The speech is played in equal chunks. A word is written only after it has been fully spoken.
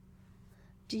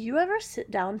Do you ever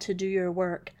sit down to do your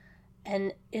work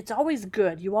and it's always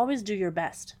good, you always do your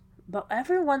best, but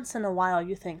every once in a while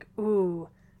you think, ooh,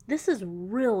 this is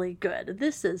really good,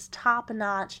 this is top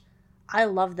notch, I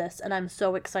love this, and I'm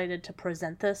so excited to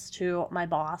present this to my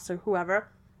boss or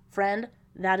whoever. Friend,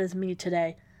 that is me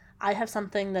today. I have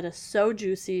something that is so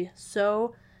juicy,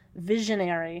 so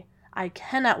visionary, I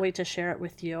cannot wait to share it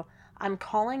with you. I'm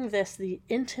calling this the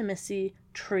intimacy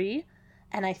tree.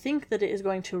 And I think that it is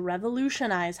going to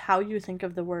revolutionize how you think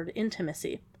of the word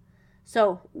intimacy.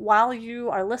 So while you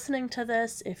are listening to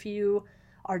this, if you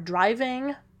are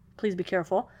driving, please be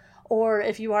careful. Or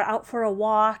if you are out for a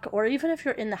walk, or even if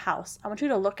you're in the house, I want you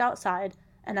to look outside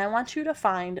and I want you to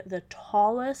find the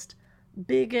tallest,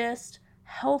 biggest,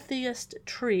 healthiest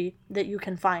tree that you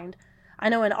can find. I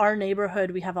know in our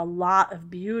neighborhood we have a lot of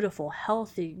beautiful,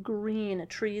 healthy, green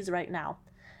trees right now.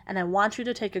 And I want you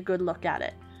to take a good look at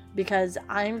it, because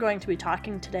I'm going to be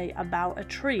talking today about a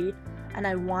tree, and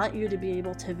I want you to be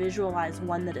able to visualize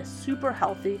one that is super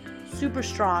healthy, super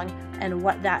strong, and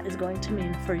what that is going to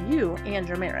mean for you and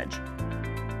your marriage.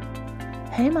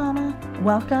 Hey mama,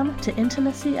 welcome to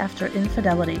Intimacy After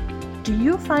Infidelity. Do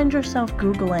you find yourself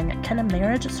Googling, can a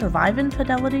marriage survive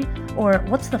infidelity? Or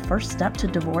what's the first step to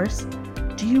divorce?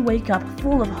 Do you wake up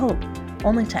full of hope,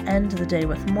 only to end the day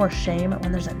with more shame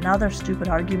when there's another stupid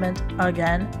argument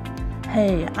again?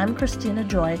 Hey, I'm Christina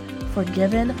Joy,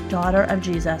 forgiven daughter of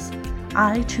Jesus.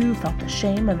 I too felt the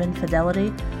shame of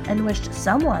infidelity and wished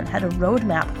someone had a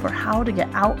roadmap for how to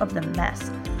get out of the mess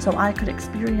so I could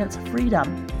experience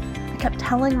freedom. I kept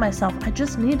telling myself I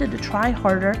just needed to try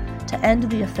harder to end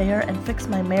the affair and fix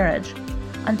my marriage,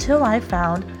 until I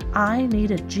found I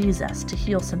needed Jesus to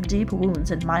heal some deep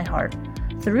wounds in my heart.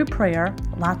 Through prayer,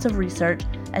 lots of research,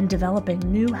 and developing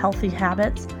new healthy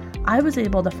habits, I was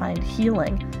able to find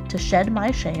healing to shed my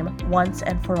shame once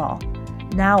and for all.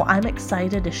 Now I'm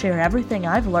excited to share everything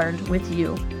I've learned with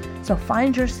you. So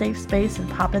find your safe space and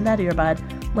pop in that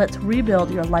earbud. Let's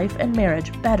rebuild your life and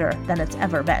marriage better than it's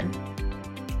ever been.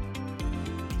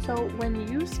 So when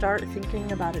you start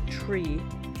thinking about a tree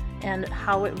and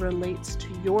how it relates to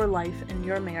your life and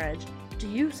your marriage, do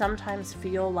you sometimes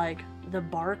feel like the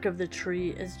bark of the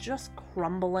tree is just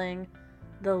crumbling?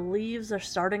 The leaves are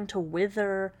starting to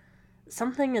wither.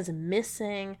 Something is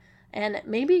missing, and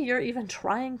maybe you're even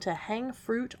trying to hang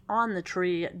fruit on the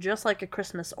tree just like a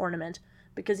Christmas ornament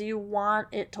because you want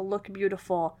it to look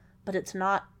beautiful, but it's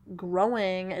not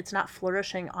growing, it's not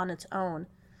flourishing on its own.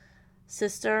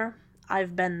 Sister,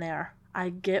 I've been there. I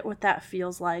get what that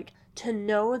feels like, to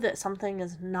know that something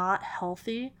is not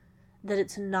healthy, that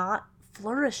it's not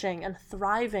flourishing and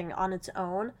thriving on its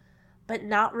own, but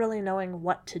not really knowing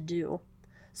what to do.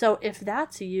 So if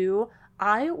that's you,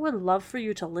 I would love for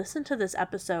you to listen to this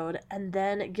episode and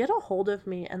then get a hold of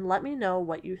me and let me know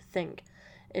what you think.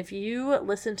 If you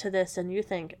listen to this and you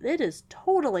think it is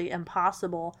totally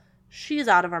impossible, she's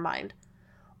out of her mind.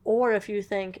 Or if you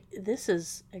think this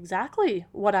is exactly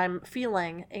what I'm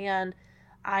feeling and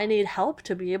I need help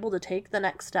to be able to take the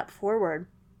next step forward.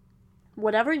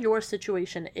 Whatever your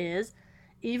situation is,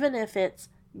 even if it's,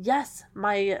 yes,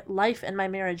 my life and my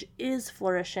marriage is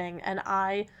flourishing and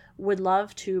I would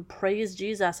love to praise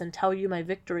Jesus and tell you my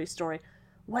victory story.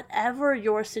 Whatever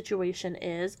your situation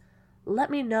is, let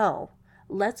me know.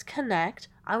 Let's connect.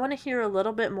 I want to hear a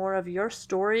little bit more of your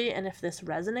story and if this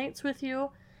resonates with you.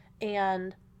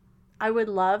 And I would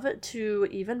love to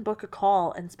even book a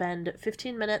call and spend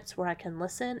 15 minutes where I can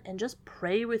listen and just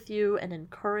pray with you and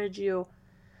encourage you.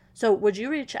 So would you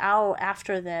reach out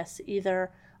after this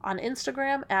either on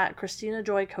Instagram at Christina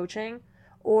Joy Coaching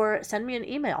or send me an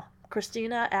email,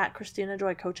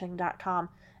 Christina@ChristinaJoyCoaching.com,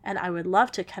 and I would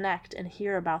love to connect and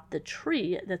hear about the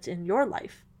tree that's in your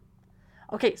life.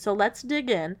 Okay, so let's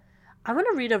dig in. I want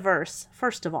to read a verse,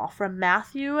 first of all, from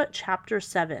Matthew chapter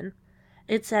 7.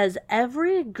 It says,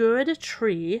 "Every good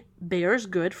tree bears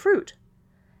good fruit.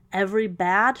 Every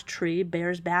bad tree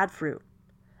bears bad fruit.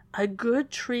 A good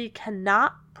tree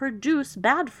cannot produce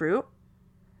bad fruit,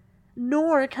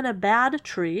 nor can a bad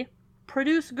tree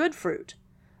produce good fruit."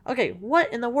 Okay,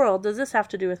 what in the world does this have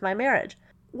to do with my marriage?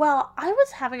 Well, I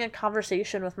was having a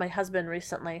conversation with my husband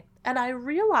recently, and I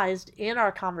realized in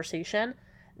our conversation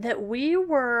that we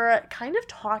were kind of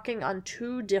talking on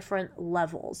two different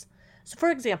levels. So for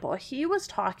example, he was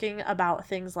talking about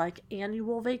things like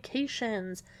annual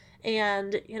vacations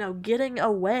and, getting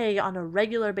away on a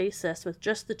regular basis with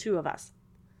just the two of us.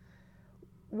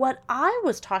 What I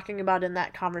was talking about in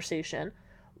that conversation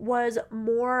was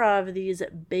more of these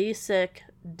basic,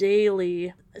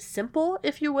 daily, simple,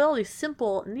 if you will, these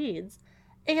simple needs.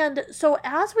 And so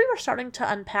as we were starting to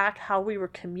unpack how we were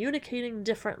communicating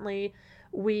differently,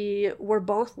 We were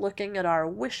both looking at our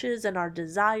wishes and our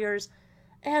desires.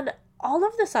 And all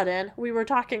of a sudden, we were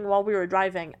talking while we were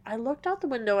driving. I looked out the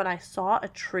window and I saw a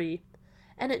tree,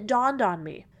 and it dawned on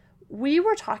me. We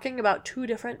were talking about two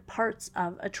different parts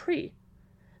of a tree.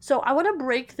 So I want to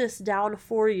break this down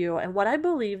for you, and what I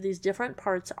believe these different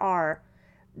parts are,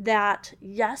 that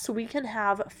yes, we can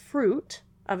have fruit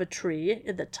of a tree,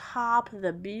 the top,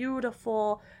 the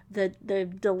beautiful, the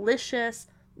delicious,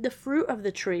 the fruit of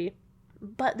the tree,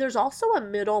 but there's also a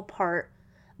middle part,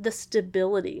 the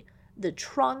stability, the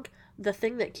trunk, the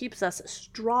thing that keeps us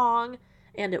strong,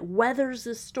 and it weathers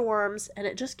the storms, and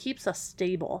it just keeps us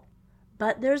stable.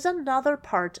 But there's another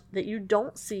part that you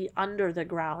don't see under the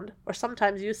ground, or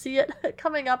sometimes you see it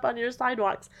coming up on your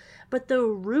sidewalks, but the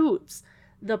roots,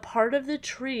 the part of the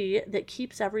tree that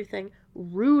keeps everything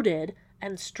rooted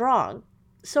and strong.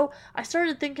 So I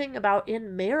started thinking about,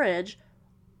 in marriage,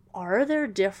 are there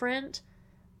different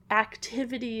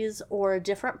activities or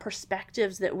different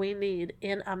perspectives that we need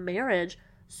in a marriage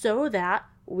so that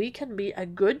we can be a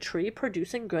good tree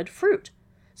producing good fruit?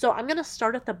 So I'm going to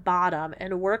start at the bottom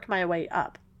and work my way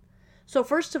up. So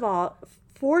first of all,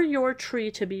 for your tree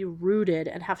to be rooted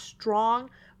and have strong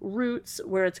roots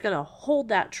where it's going to hold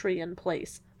that tree in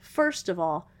place, first of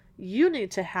all, you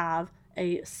need to have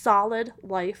a solid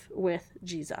life with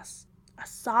Jesus. A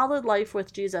solid life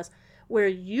with Jesus where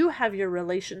you have your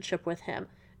relationship with him.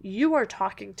 You are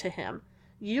talking to him.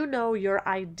 You know your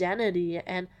identity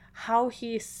and how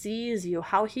he sees you,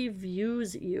 how he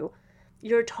views you.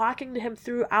 You're talking to him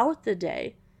throughout the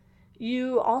day.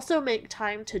 You also make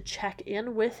time to check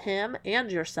in with him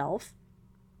and yourself.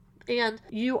 And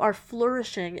you are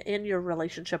flourishing in your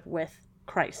relationship with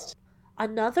Christ.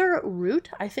 Another root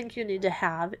I think you need to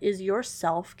have is your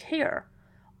self-care.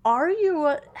 Are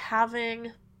you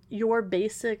having your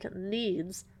basic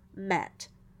needs met?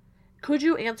 Could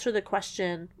you answer the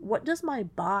question, what does my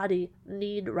body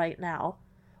need right now?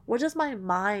 What does my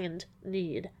mind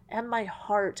need? And my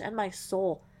heart and my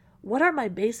soul? What are my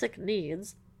basic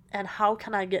needs? And how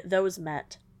can I get those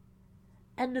met?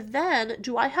 And then,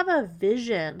 do I have a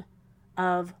vision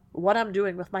of what I'm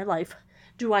doing with my life?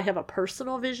 Do I have a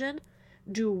personal vision?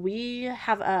 Do we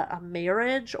have a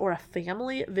marriage or a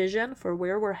family vision for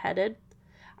where we're headed?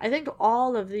 I think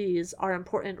all of these are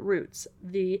important roots.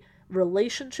 The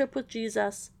relationship with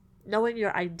Jesus, knowing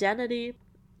your identity,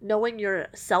 knowing your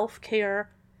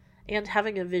self-care, and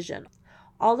having a vision.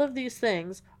 All of these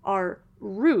things are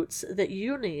roots that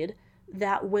you need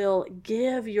that will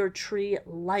give your tree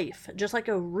life. Just like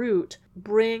a root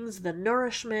brings the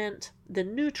nourishment, the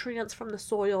nutrients from the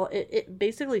soil, it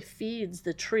basically feeds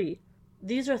the tree.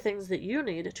 These are things that you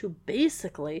need to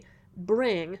basically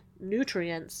bring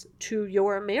nutrients to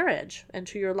your marriage and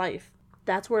to your life.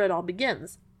 That's where it all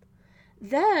begins.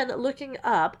 Then, looking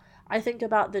up, I think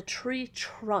about the tree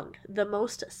trunk, the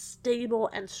most stable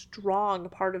and strong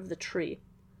part of the tree.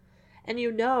 And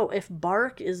you know, if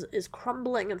bark is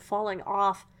crumbling and falling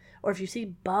off, or if you see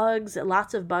bugs,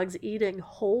 lots of bugs eating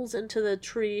holes into the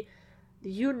tree,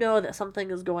 you know that something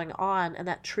is going on and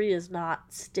that tree is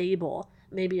not stable.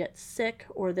 Maybe it's sick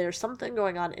or there's something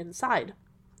going on inside.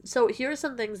 So here are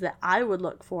some things that I would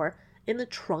look for in the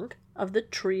trunk of the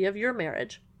tree of your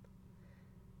marriage.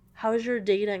 How is your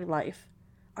dating life?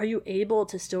 Are you able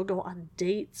to still go on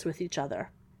dates with each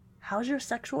other? How's your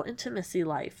sexual intimacy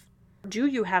life? Do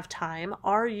you have time?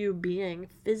 Are you being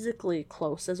physically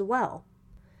close as well?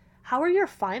 How are your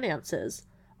finances?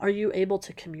 Are you able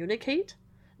to communicate?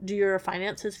 Do your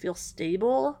finances feel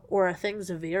stable, or are things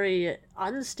very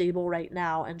unstable right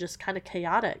now and just kind of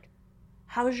chaotic?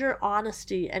 How's your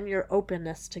honesty and your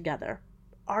openness together?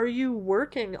 Are you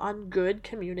working on good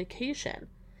communication?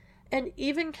 And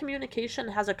even communication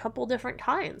has a couple different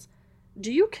kinds.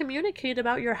 Do you communicate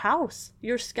about your house,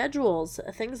 your schedules,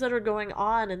 things that are going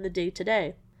on in the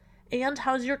day-to-day? And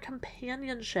how's your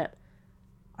companionship?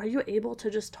 Are you able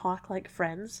to just talk like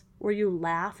friends, where you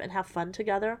laugh and have fun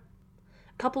together?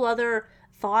 A couple other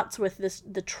thoughts with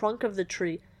the trunk of the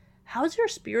tree. How's your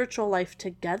spiritual life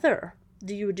together?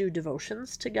 Do you do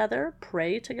devotions together,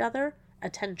 pray together,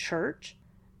 attend church?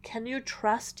 Can you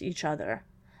trust each other?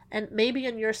 And maybe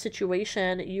in your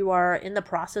situation, you are in the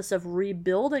process of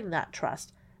rebuilding that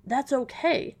trust. That's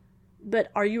okay. But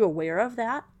are you aware of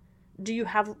that? Do you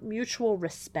have mutual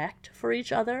respect for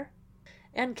each other?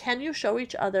 And can you show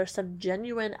each other some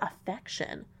genuine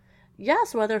affection?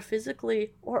 Yes, whether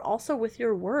physically or also with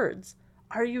your words.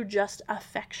 Are you just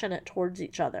affectionate towards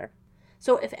each other?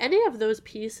 So if any of those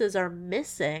pieces are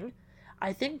missing,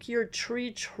 I think your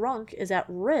tree trunk is at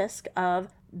risk of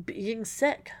being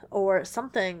sick, or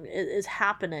something is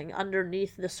happening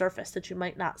underneath the surface that you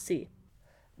might not see.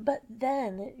 But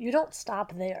then you don't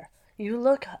stop there. You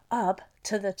look up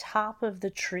to the top of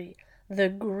the tree, the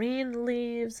green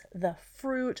leaves, the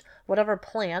fruit, whatever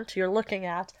plant you're looking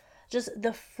at, just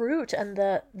the fruit and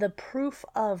the proof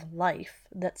of life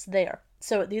that's there.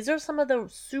 So these are some of the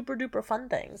super duper fun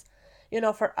things.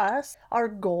 For us, our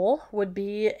goal would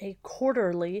be a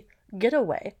quarterly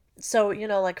getaway. So,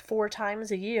 like 4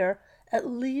 times a year, at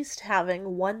least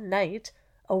having one night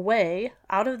away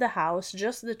out of the house,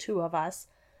 just the two of us,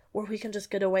 where we can just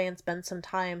get away and spend some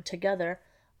time together,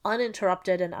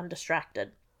 uninterrupted and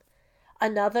undistracted.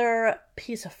 Another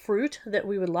piece of fruit that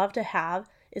we would love to have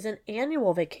is an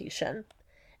annual vacation.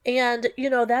 And,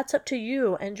 that's up to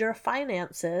you and your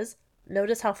finances.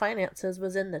 Notice how finances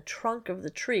was in the trunk of the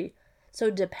tree. So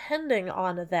depending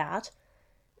on that,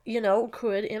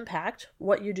 could impact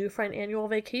what you do for an annual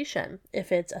vacation.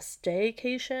 If it's a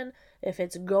staycation, if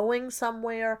it's going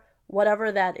somewhere,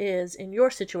 whatever that is in your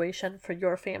situation for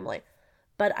your family.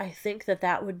 But I think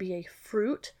that would be a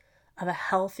fruit of a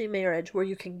healthy marriage where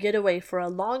you can get away for a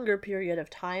longer period of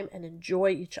time and enjoy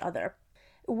each other.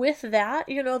 With that,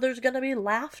 there's going to be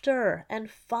laughter and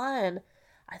fun.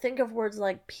 I think of words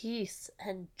like peace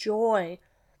and joy.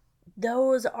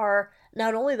 Those are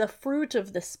not only the fruit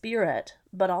of the Spirit,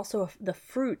 but also the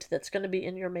fruit that's going to be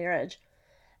in your marriage.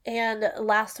 And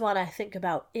last one, I think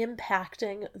about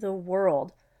impacting the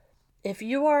world. If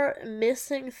you are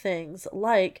missing things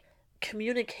like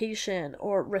communication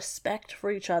or respect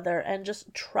for each other and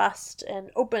just trust and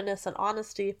openness and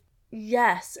honesty,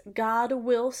 yes, God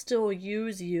will still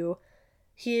use you.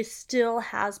 He still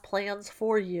has plans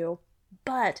for you.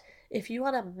 But if you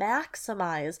want to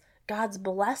maximize God's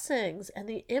blessings and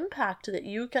the impact that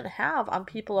you can have on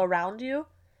people around you,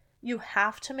 you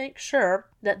have to make sure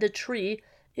that the tree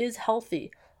is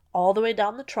healthy all the way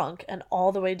down the trunk and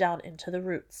all the way down into the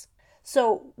roots.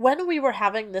 So when we were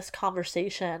having this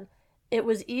conversation, it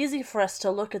was easy for us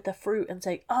to look at the fruit and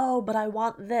say, oh, but I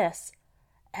want this.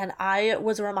 And I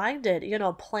was reminded,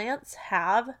 plants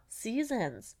have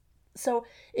seasons. So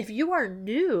if you are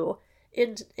new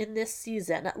in this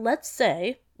season, let's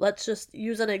just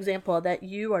use an example that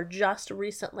you are just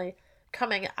recently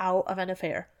coming out of an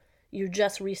affair. You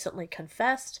just recently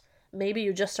confessed. Maybe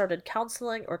you just started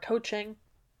counseling or coaching.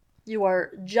 You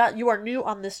are new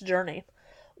on this journey.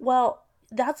 Well,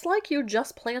 that's like you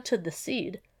just planted the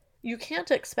seed. You can't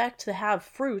expect to have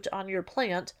fruit on your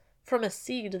plant from a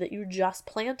seed that you just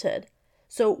planted.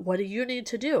 So what do you need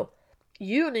to do?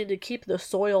 You need to keep the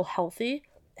soil healthy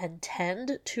and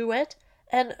tend to it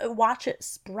and watch it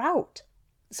sprout.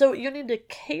 So you need to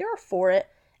care for it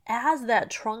as that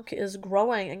trunk is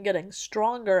growing and getting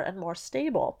stronger and more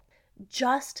stable.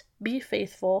 Just be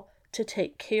faithful to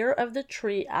take care of the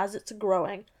tree as it's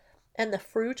growing, and the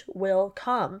fruit will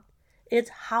come. It's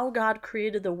how God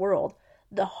created the world.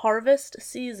 The harvest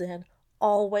season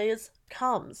always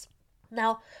comes.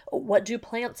 Now, what do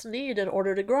plants need in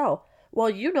order to grow?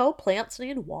 Well, plants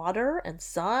need water and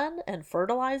sun and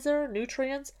fertilizer,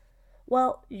 nutrients.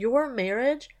 Well, your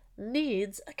marriage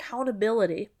needs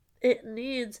accountability. It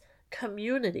needs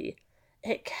community.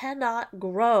 It cannot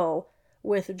grow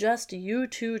with just you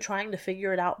two trying to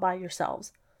figure it out by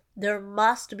yourselves. There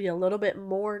must be a little bit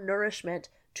more nourishment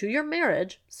to your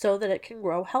marriage so that it can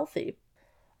grow healthy.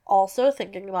 Also,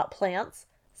 thinking about plants,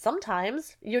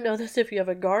 sometimes, this if you have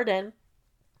a garden,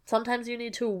 sometimes you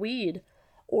need to weed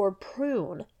or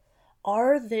prune.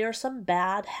 Are there some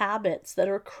bad habits that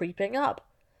are creeping up?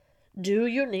 Do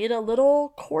you need a little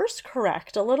course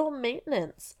correct, a little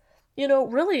maintenance?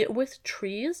 Really, with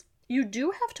trees, you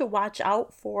do have to watch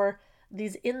out for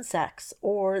these insects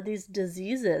or these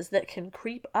diseases that can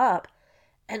creep up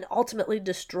and ultimately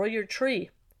destroy your tree.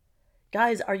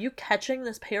 Guys, are you catching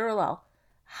this parallel?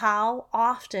 How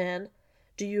often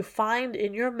do you find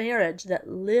in your marriage that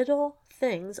little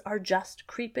things are just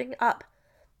creeping up?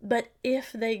 But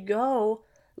if they go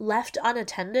left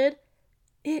unattended,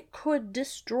 it could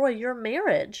destroy your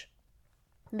marriage.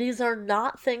 These are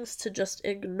not things to just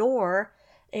ignore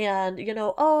and,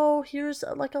 here's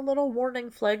like a little warning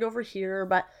flag over here,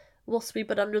 but we'll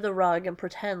sweep it under the rug and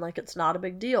pretend like it's not a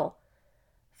big deal.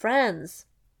 Friends,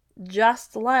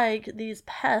 just like these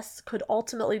pests could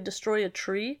ultimately destroy a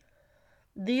tree,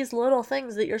 these little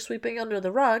things that you're sweeping under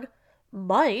the rug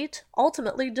might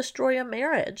ultimately destroy a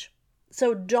marriage.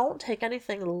 So don't take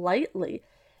anything lightly.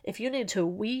 If you need to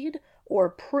weed or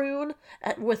prune,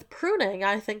 with pruning,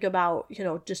 I think about,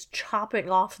 just chopping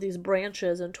off these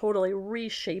branches and totally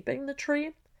reshaping the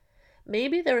tree.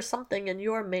 Maybe there's something in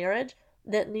your marriage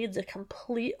that needs a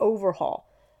complete overhaul.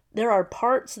 There are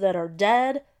parts that are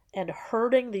dead and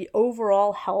hurting the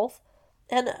overall health,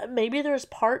 and maybe there's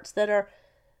parts that are,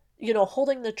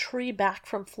 holding the tree back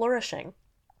from flourishing?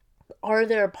 Are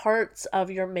there parts of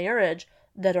your marriage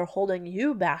that are holding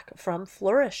you back from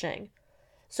flourishing?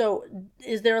 So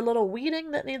is there a little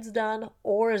weeding that needs done,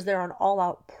 or is there an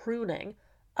all-out pruning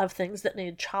of things that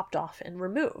need chopped off and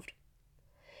removed?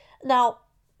 Now,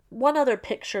 one other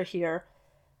picture here.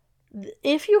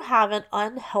 If you have an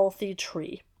unhealthy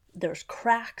tree, there's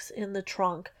cracks in the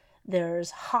trunk,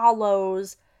 there's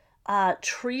hollows.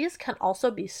 Trees can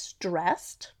also be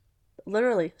stressed,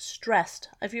 literally stressed.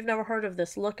 If you've never heard of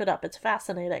this, look it up. It's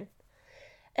fascinating.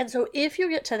 And so if you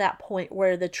get to that point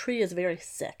where the tree is very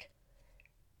sick,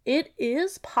 it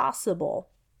is possible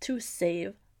to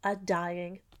save a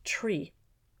dying tree.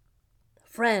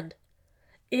 Friend,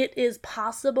 it is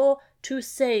possible to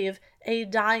save a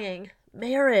dying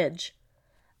marriage.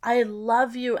 I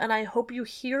love you, and I hope you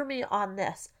hear me on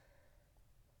this.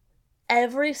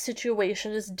 Every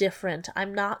situation is different.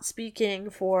 I'm not speaking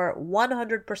for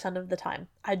 100% of the time.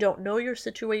 I don't know your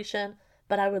situation,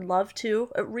 but I would love to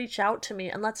reach out to me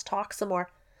and let's talk some more.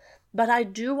 But I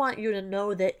do want you to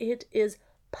know that it is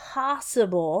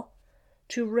possible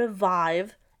to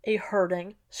revive a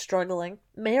hurting, struggling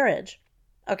marriage.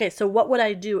 Okay, so what would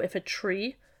I do if a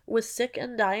tree was sick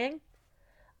and dying?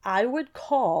 I would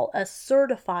call a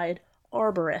certified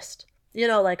arborist.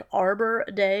 Like Arbor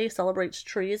Day celebrates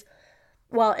trees.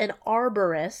 Well, an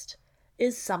arborist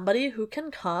is somebody who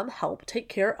can come help take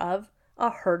care of a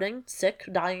hurting, sick,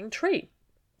 dying tree.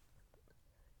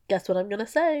 Guess what I'm going to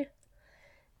say?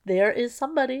 There is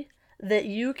somebody that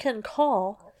you can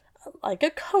call, like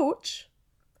a coach.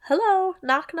 Hello,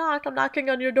 knock, knock, I'm knocking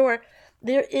on your door.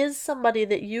 There is somebody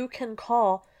that you can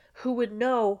call who would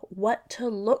know what to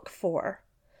look for,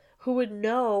 who would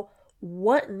know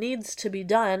what needs to be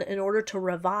done in order to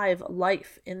revive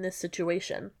life in this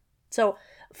situation. So,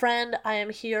 friend, I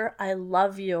am here. I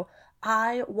love you.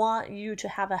 I want you to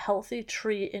have a healthy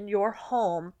tree in your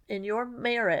home, in your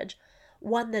marriage,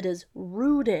 one that is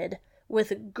rooted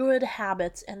with good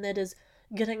habits and that is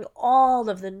getting all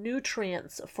of the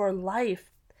nutrients for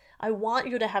life. I want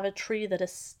you to have a tree that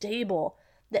is stable,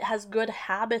 that has good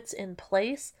habits in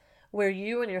place, where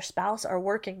you and your spouse are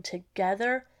working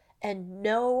together and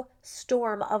no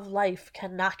storm of life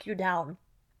can knock you down.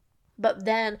 But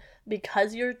then,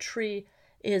 because your tree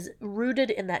is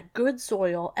rooted in that good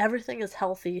soil, everything is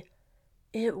healthy,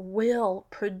 it will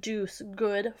produce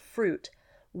good fruit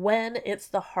when it's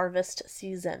the harvest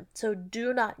season. So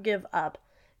do not give up.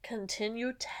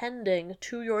 Continue tending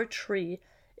to your tree.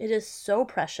 It is so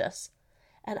precious.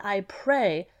 And I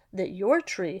pray that your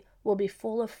tree will be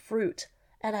full of fruit.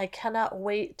 And I cannot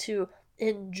wait to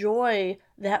enjoy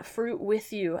that fruit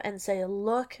with you and say,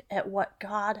 look at what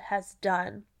God has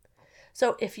done.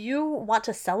 So if you want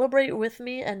to celebrate with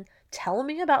me and tell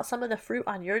me about some of the fruit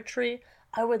on your tree,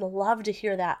 I would love to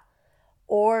hear that.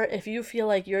 Or if you feel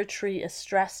like your tree is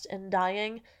stressed and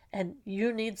dying and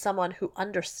you need someone who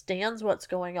understands what's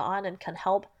going on and can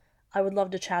help, I would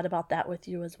love to chat about that with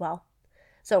you as well.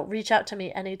 So reach out to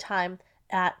me anytime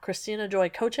at Christina Joy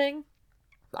Coaching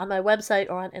on my website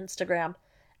or on Instagram,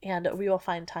 and we will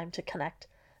find time to connect.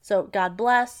 So God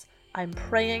bless. I'm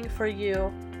praying for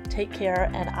you. Take care,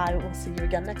 and I will see you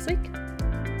again next week.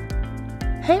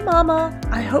 Hey Mama,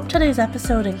 I hope today's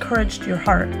episode encouraged your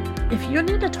heart. If you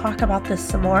need to talk about this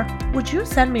some more, would you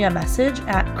send me a message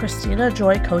at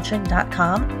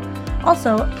ChristinaJoyCoaching.com?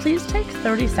 Also, please take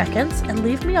 30 seconds and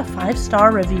leave me a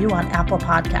 5-star review on Apple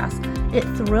Podcasts. It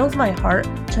thrills my heart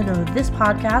to know this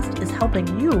podcast is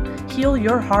helping you heal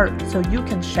your heart so you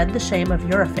can shed the shame of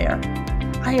your affair.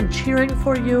 I am cheering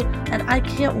for you, and I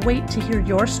can't wait to hear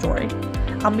your story.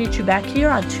 I'll meet you back here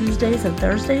on Tuesdays and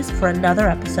Thursdays for another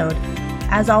episode.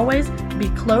 As always, be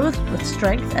clothed with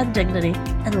strength and dignity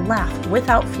and laugh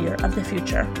without fear of the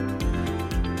future.